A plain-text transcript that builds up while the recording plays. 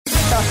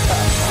No,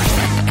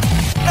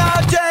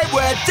 Jay,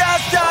 we're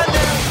just on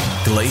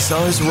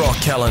Gleeso's Rock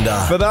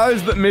Calendar. For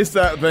those that missed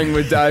that thing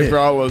with Dave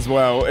Grohl as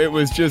well, it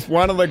was just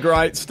one of the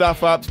great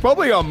stuff-ups,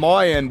 probably on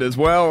my end as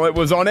well. It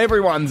was on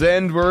everyone's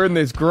end. We're in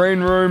this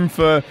green room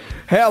for...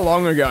 How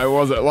long ago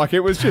was it? Like,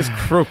 it was just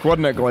crook,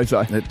 wasn't it,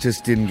 Gleeso? It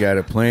just didn't go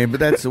to plan, but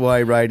that's the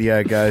way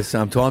radio goes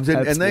sometimes.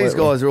 And these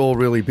guys are all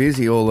really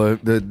busy, all the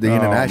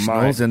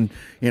internationals, mate. and,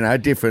 you know,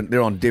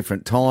 they're on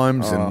different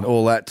times and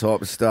all that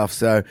type of stuff.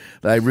 So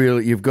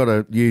you've got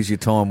to use your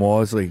time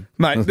wisely.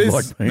 Mate,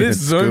 this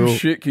Zoom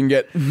shit can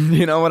get,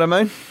 you know what I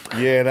mean?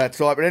 Yeah, that's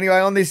right. But anyway,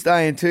 on this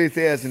day in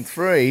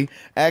 2003,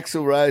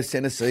 Axl Rose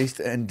sent a cease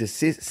and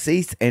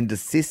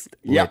desist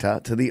letter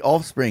to the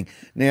Offspring.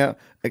 Now,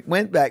 it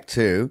went back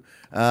to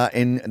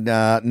in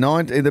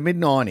the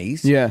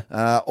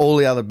mid-90s. All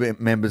the other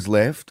members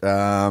left,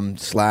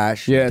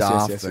 Slash,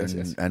 Duff,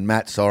 and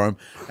Matt Sorum,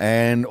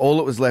 and all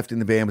that was left in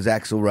the band was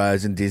Axl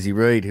Rose and Dizzy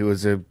Reed, who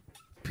was a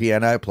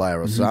piano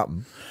player or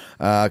something.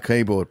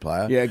 Keyboard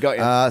player. Yeah, got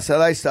you. So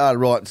they started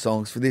writing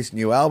songs for this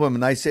new album,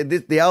 and they said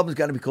the album's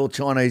going to be called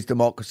Chinese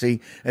Democracy.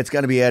 It's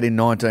going to be out in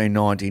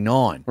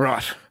 1999.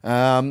 Right.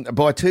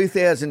 By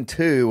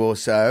 2002 or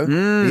so,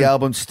 the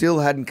album still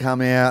hadn't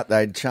come out.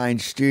 They'd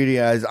changed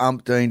studios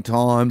umpteen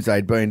times.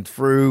 They'd been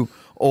through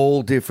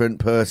all different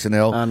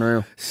personnel.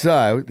 Unreal.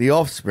 So the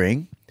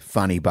Offspring...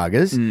 funny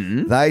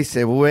buggers. They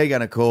said, well, we're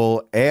going to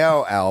call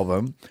our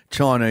album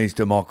Chinese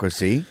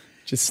Democracy.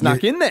 Just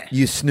snuck in there.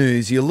 You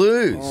snooze, you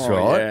lose,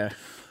 right? Yeah.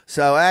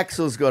 So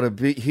Axl's got a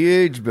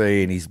huge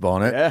bee in his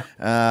bonnet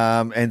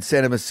and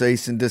sent him a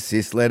cease and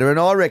desist letter. And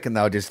I reckon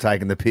they were just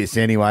taking the piss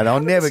anyway. They were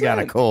never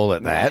going to call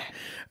it that.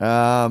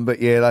 But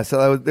yeah,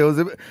 so there was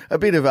a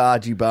bit of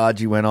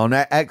argy-bargy went on.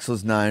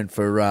 Axl's known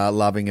for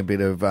loving a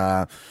bit of...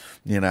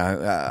 bit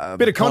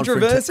of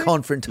controversy,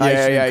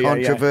 confrontation,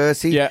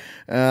 controversy. Yeah.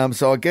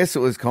 So I guess it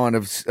was kind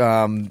of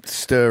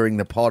stirring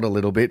the pot a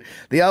little bit.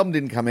 The album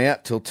didn't come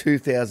out till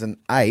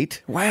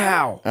 2008.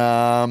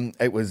 Wow.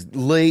 It was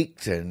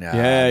leaked, and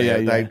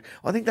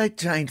I think they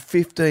changed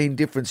 15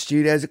 different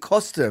studios. It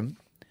cost them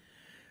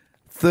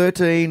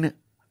 $13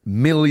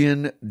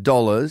 million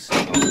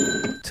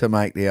to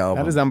make the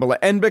album. That is unbelievable.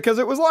 And because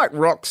it was like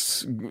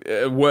rock's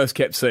worst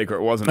kept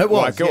secret, wasn't it? It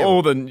was, like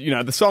all the,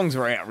 the songs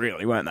were out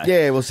really, weren't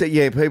they? Yeah, well,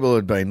 people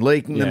had been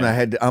leaking them. They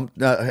had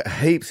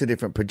heaps of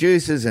different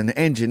producers and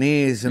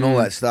engineers and all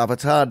that stuff.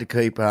 It's hard to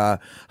keep a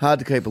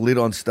lid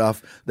on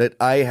stuff that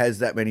A, has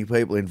that many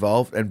people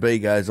involved, and B,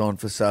 goes on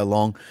for so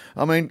long.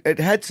 I mean, it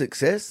had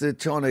success. The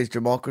Chinese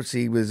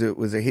Democracy was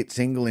a hit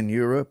single in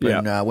Europe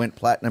and went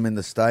platinum in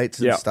the States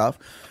and stuff.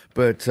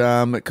 But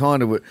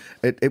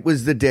it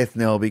was the death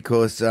knell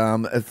because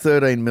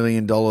 $13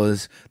 million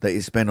that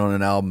you spend on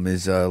an album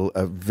is a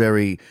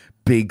very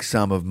big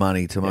sum of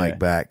money to make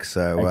back.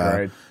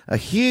 So a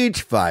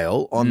huge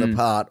fail on the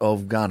part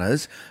of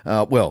Gunners.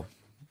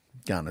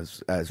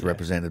 Gunners as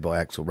represented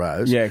by Axl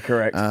Rose. Yeah,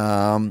 correct.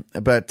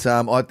 But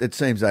it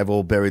seems they've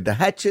all buried the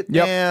hatchet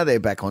now. They're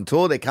back on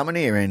tour. They're coming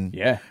here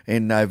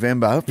in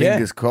November.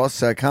 Fingers crossed.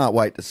 So can't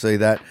wait to see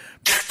that.